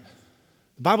 friend.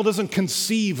 The Bible doesn't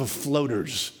conceive of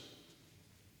floaters.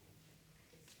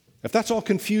 If that's all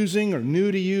confusing or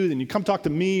new to you, then you come talk to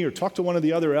me or talk to one of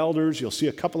the other elders. You'll see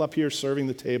a couple up here serving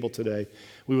the table today.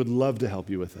 We would love to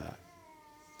help you with that.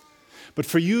 But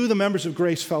for you, the members of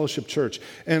Grace Fellowship Church,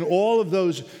 and all of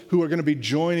those who are going to be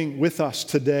joining with us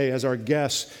today as our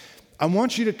guests, I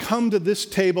want you to come to this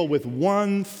table with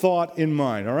one thought in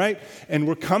mind, all right? And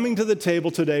we're coming to the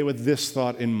table today with this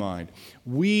thought in mind.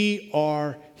 We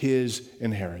are His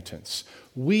inheritance.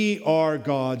 We are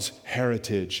God's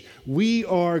heritage. We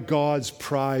are God's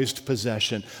prized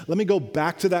possession. Let me go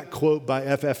back to that quote by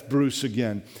F.F. Bruce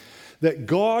again. That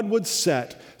God would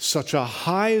set such a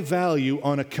high value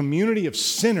on a community of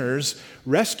sinners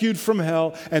rescued from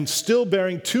hell and still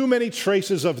bearing too many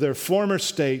traces of their former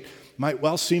state might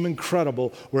well seem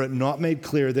incredible were it not made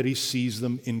clear that He sees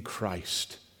them in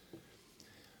Christ.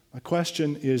 My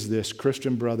question is this,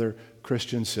 Christian brother,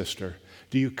 Christian sister.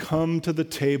 Do you come to the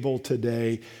table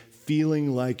today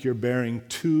feeling like you're bearing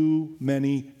too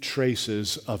many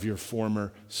traces of your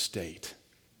former state?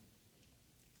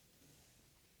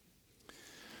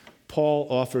 Paul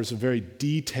offers a very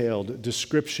detailed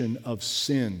description of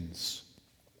sins.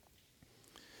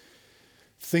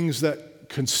 Things that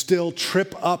can still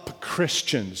trip up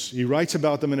Christians. He writes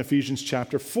about them in Ephesians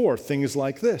chapter 4, things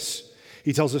like this.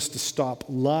 He tells us to stop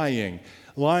lying.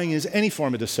 Lying is any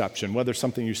form of deception, whether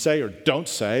something you say or don't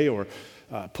say, or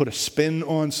put a spin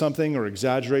on something or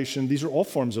exaggeration. These are all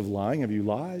forms of lying. Have you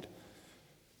lied?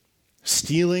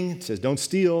 Stealing, it says don't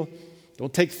steal.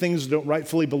 Don't take things that don't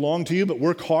rightfully belong to you, but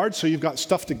work hard so you've got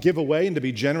stuff to give away and to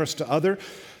be generous to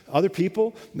other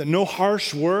people. No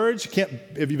harsh words.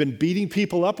 Have you been beating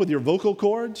people up with your vocal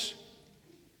cords?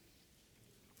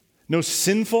 No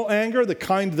sinful anger, the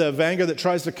kind of anger that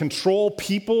tries to control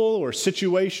people or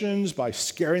situations by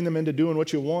scaring them into doing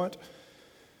what you want.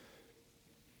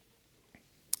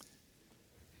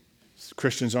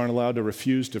 Christians aren't allowed to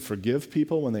refuse to forgive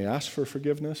people when they ask for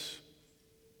forgiveness.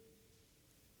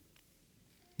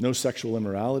 No sexual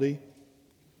immorality.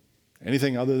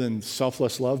 Anything other than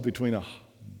selfless love between a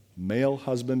male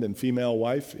husband and female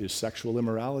wife is sexual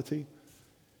immorality.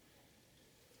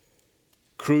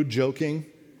 Crude joking,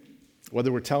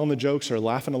 whether we're telling the jokes or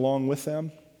laughing along with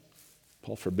them,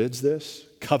 Paul forbids this.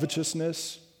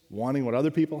 Covetousness, wanting what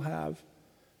other people have.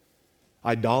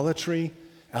 Idolatry,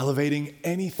 elevating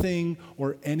anything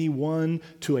or anyone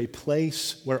to a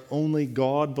place where only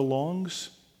God belongs.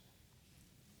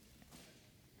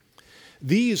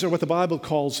 These are what the Bible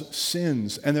calls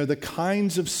sins, and they're the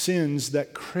kinds of sins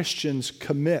that Christians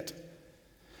commit.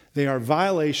 They are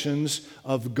violations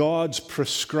of God's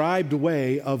prescribed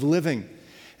way of living.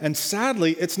 And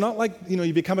sadly, it's not like,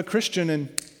 you become a Christian and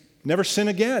never sin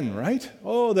again, right?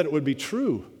 Oh, that it would be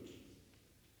true.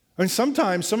 I mean,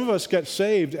 sometimes some of us get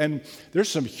saved and there's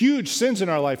some huge sins in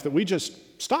our life that we just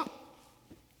stop.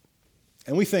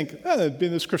 And we think,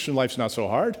 this Christian life's not so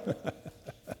hard.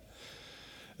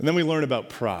 And then we learn about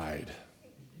pride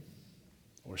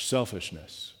or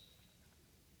selfishness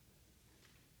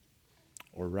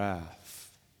or wrath.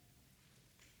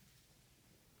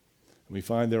 And we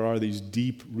find there are these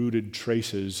deep-rooted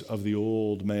traces of the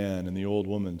old man and the old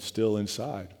woman still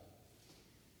inside.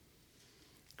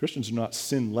 Christians are not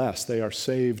sinless, they are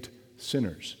saved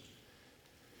sinners.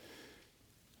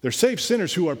 They're saved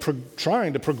sinners who are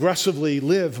trying to progressively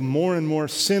live more and more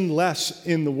sinless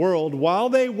in the world while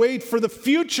they wait for the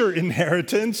future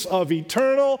inheritance of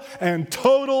eternal and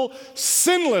total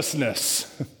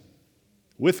sinlessness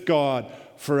with God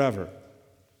forever.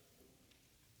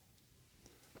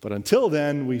 But until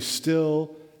then, we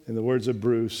still, in the words of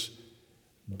Bruce,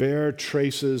 bear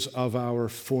traces of our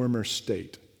former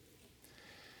state.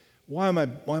 Why am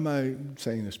I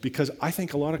saying this? Because I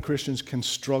think a lot of Christians can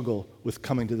struggle with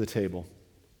coming to the table.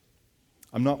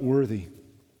 I'm not worthy.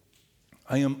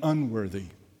 I am unworthy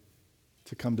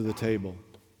to come to the table.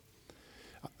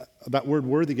 That word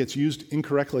worthy gets used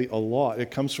incorrectly a lot. It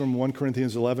comes from 1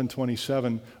 Corinthians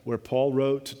 11:27, where Paul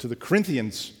wrote to the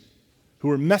Corinthians who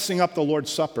were messing up the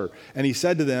Lord's Supper. And he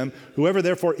said to them, "Whoever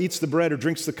therefore eats the bread or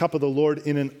drinks the cup of the Lord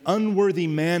in an unworthy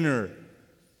manner,"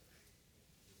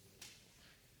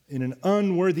 in an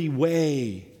unworthy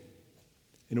way,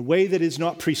 in a way that is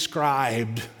not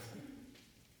prescribed,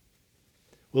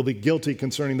 will be guilty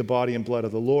concerning the body and blood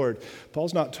of the Lord.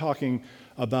 Paul's not talking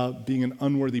about being an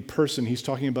unworthy person. He's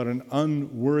talking about an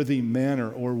unworthy manner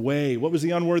or way. What was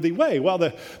the unworthy way? Well,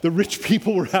 the rich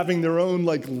people were having their own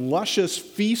luscious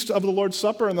feast of the Lord's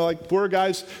Supper, and they're like, "Poor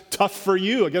guys, tough for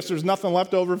you. I guess there's nothing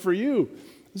left over for you."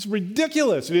 It's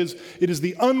ridiculous. It is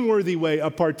the unworthy way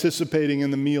of participating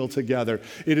in the meal together.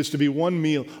 It is to be one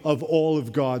meal of all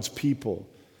of God's people.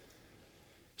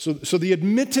 So the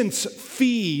admittance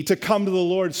fee to come to the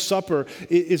Lord's Supper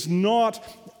is not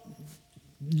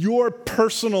your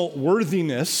personal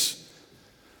worthiness,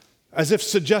 as if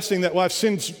suggesting that, well, I've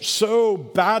sinned so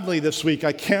badly this week,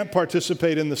 I can't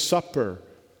participate in the supper.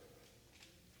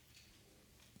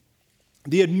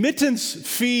 The admittance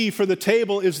fee for the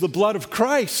table is the blood of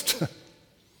Christ.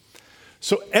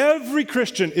 So every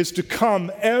Christian is to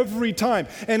come every time.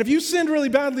 And if you sinned really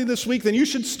badly this week, then you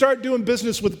should start doing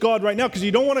business with God right now, because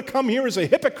you don't want to come here as a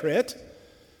hypocrite.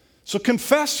 So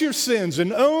confess your sins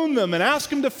and own them and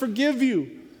ask Him to forgive you.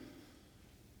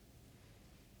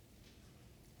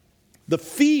 The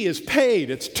fee is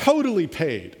paid. It's totally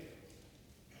paid.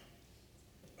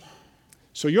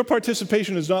 So your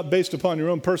participation is not based upon your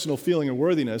own personal feeling of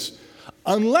worthiness,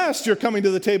 unless you're coming to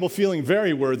the table feeling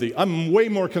very worthy. I'm way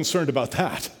more concerned about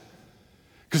that.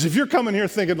 Because if you're coming here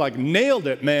thinking nailed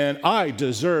it, man, I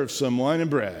deserve some wine and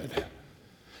bread,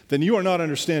 then you are not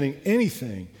understanding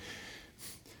anything.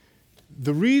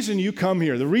 The reason you come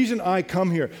here, the reason I come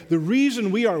here, the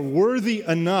reason we are worthy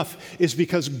enough is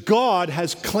because God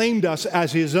has claimed us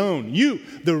as His own. You,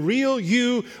 the real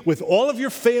you, with all of your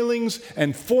failings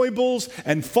and foibles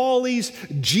and follies,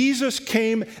 Jesus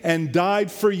came and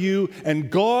died for you, and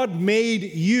God made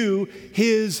you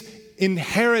His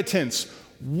inheritance.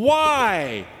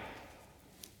 Why?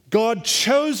 God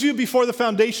chose you before the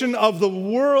foundation of the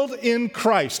world in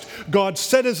Christ. God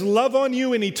set His love on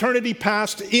you in eternity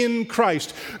past in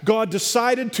Christ. God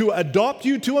decided to adopt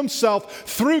you to Himself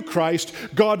through Christ.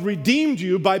 God redeemed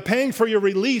you by paying for your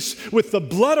release with the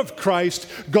blood of Christ.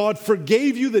 God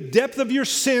forgave you the depth of your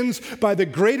sins by the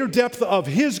greater depth of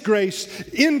His grace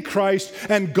in Christ.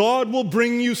 And God will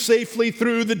bring you safely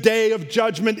through the day of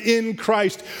judgment in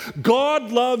Christ.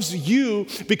 God loves you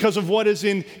because of what is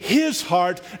in His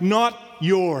heart, not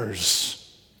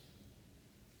yours.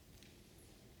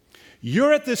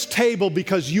 You're at this table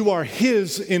because you are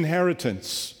His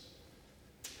inheritance.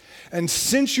 And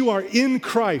since you are in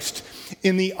Christ,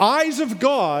 in the eyes of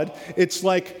God, it's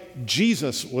like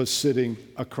Jesus was sitting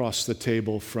across the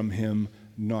table from Him,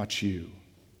 not you.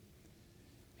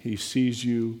 He sees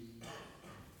you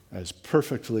as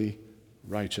perfectly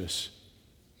righteous.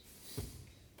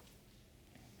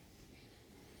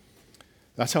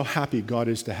 That's how happy God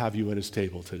is to have you at His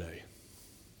table today.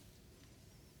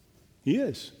 He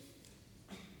is.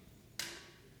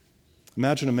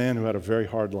 Imagine a man who had a very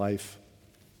hard life,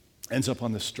 ends up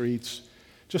on the streets,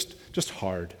 just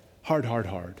hard. He's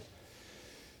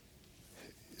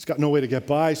got no way to get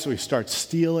by, so he starts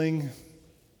stealing.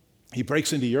 He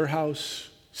breaks into your house,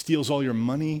 steals all your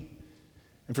money.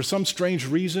 And for some strange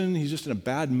reason, he's just in a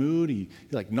bad mood. He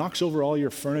knocks over all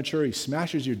your furniture. He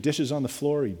smashes your dishes on the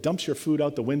floor. He dumps your food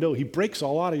out the window. He breaks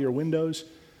all out of your windows.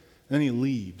 And then he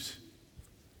leaves.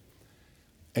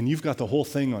 And you've got the whole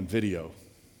thing on video.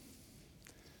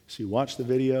 So you watch the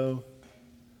video.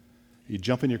 You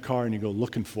jump in your car and you go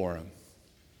looking for him.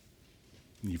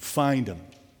 And you find him.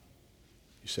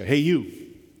 You say, "Hey,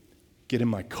 you, get in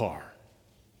my car."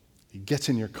 He gets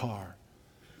in your car.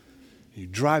 You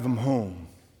drive him home.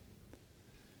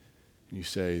 And you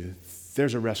say,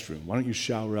 "There's a restroom. Why don't you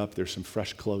shower up? There's some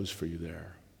fresh clothes for you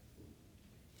there."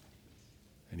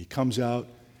 And he comes out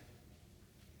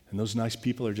And those nice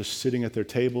people are just sitting at their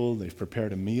table, they've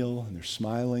prepared a meal, and they're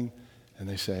smiling, and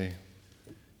they say,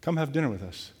 "Come have dinner with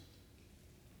us."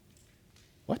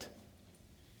 What?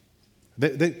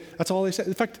 That's all they say.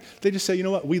 In fact, they just say, "You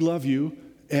know what, we love you,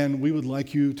 and we would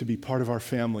like you to be part of our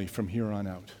family from here on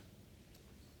out."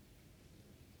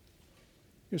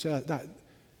 You say,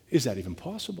 is that even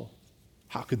possible?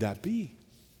 How could that be?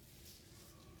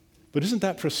 But isn't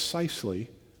that precisely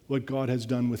what God has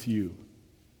done with you?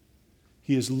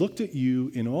 He has looked at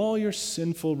you in all your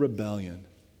sinful rebellion,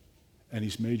 and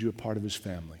he's made you a part of his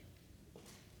family.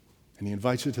 And he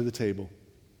invites you to the table.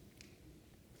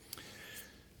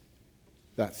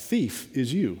 That thief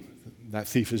is you. That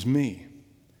thief is me.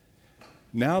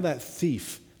 Now that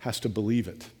thief has to believe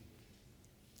it.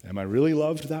 Am I really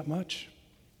loved that much?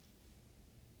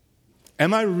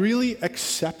 Am I really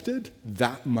accepted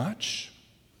that much?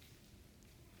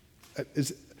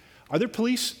 Are there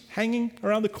police hanging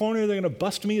around the corner? They're going to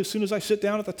bust me as soon as I sit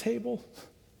down at the table?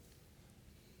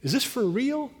 Is this for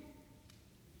real?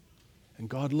 And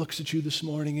God looks at you this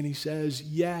morning and he says,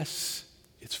 yes,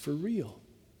 it's for real.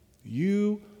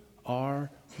 You are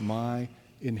my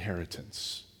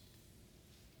inheritance.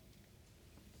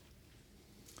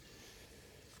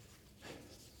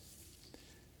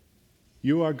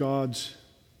 You are God's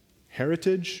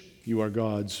heritage. You are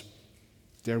God's,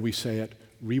 dare we say it,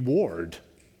 reward.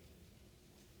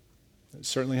 That's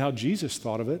certainly how Jesus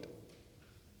thought of it,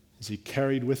 as he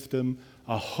carried with him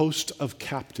a host of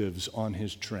captives on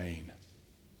his train.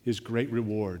 His great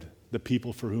reward, the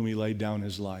people for whom he laid down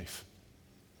his life.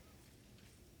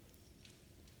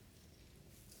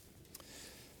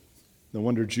 No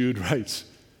wonder Jude writes,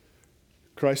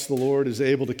 Christ the Lord is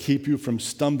able to keep you from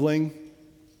stumbling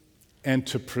and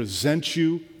to present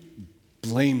you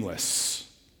blameless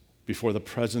before the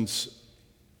presence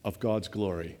of God's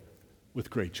glory with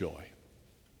great joy.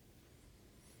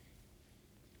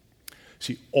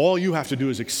 See, all you have to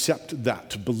do is accept that,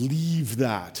 to believe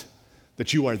that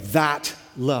you are that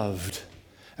loved.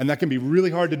 And that can be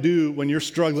really hard to do when you're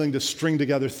struggling to string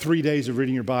together 3 days of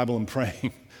reading your Bible and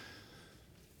praying.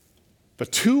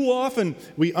 But too often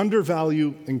we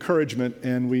undervalue encouragement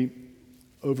and we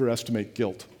overestimate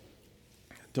guilt.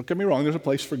 Don't get me wrong, there's a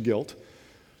place for guilt,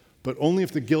 but only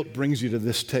if the guilt brings you to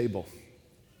this table.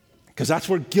 Because that's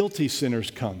where guilty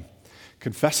sinners come,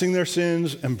 confessing their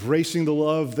sins, embracing the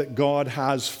love that God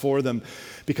has for them.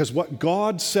 Because what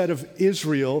God said of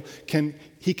Israel,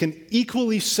 he can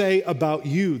equally say about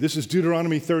you. This is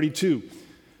Deuteronomy 32.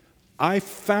 I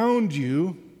found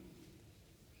you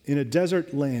in a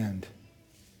desert land,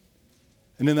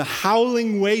 and in the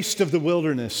howling waste of the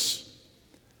wilderness,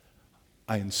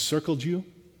 I encircled you,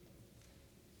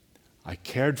 I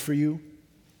cared for you,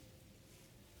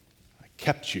 I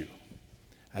kept you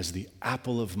as the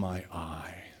apple of my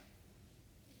eye.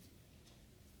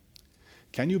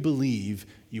 Can you believe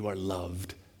you are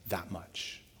loved that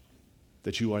much?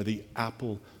 That you are the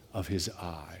apple of his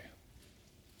eye?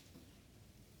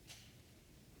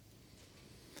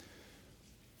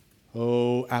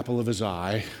 Oh, apple of his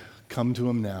eye, come to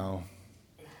him now.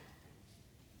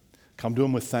 Come to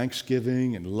him with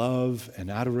thanksgiving and love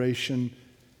and adoration.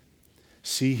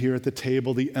 See here at the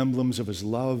table the emblems of his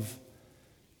love.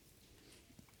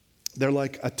 They're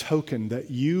like a token that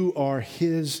you are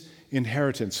his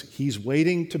inheritance. He's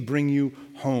waiting to bring you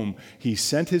home. He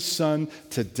sent his son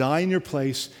to die in your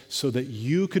place so that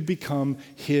you could become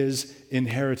his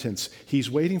inheritance.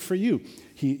 He's waiting for you.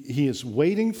 He is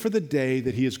waiting for the day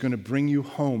that he is going to bring you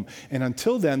home. And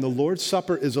until then, the Lord's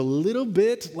Supper is a little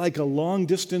bit like a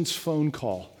long-distance phone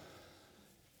call.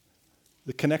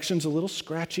 The connection's a little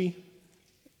scratchy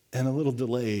and a little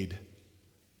delayed.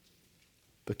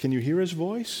 But can you hear his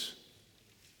voice?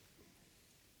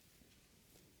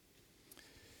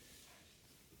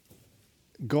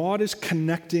 God is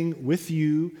connecting with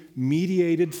you,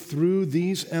 mediated through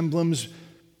these emblems,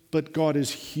 but God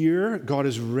is here. God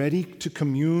is ready to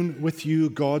commune with you.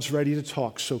 God's ready to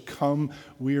talk. So come,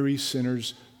 weary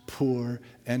sinners, poor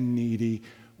and needy,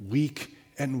 weak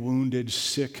and wounded,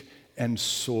 sick and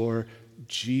sore.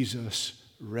 Jesus,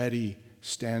 ready,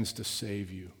 stands to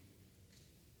save you.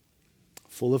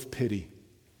 Full of pity,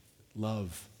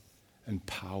 love, and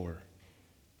power.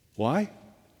 Why?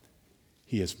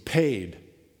 He has paid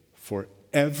for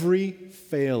every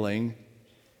failing,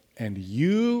 and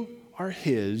you are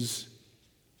his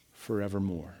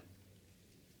forevermore.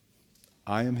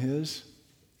 I am his,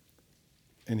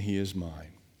 and he is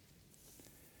mine.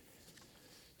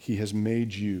 He has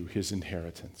made you his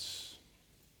inheritance.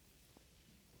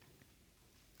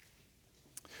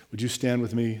 Would you stand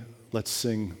with me? Let's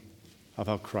sing of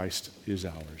how Christ is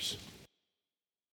ours.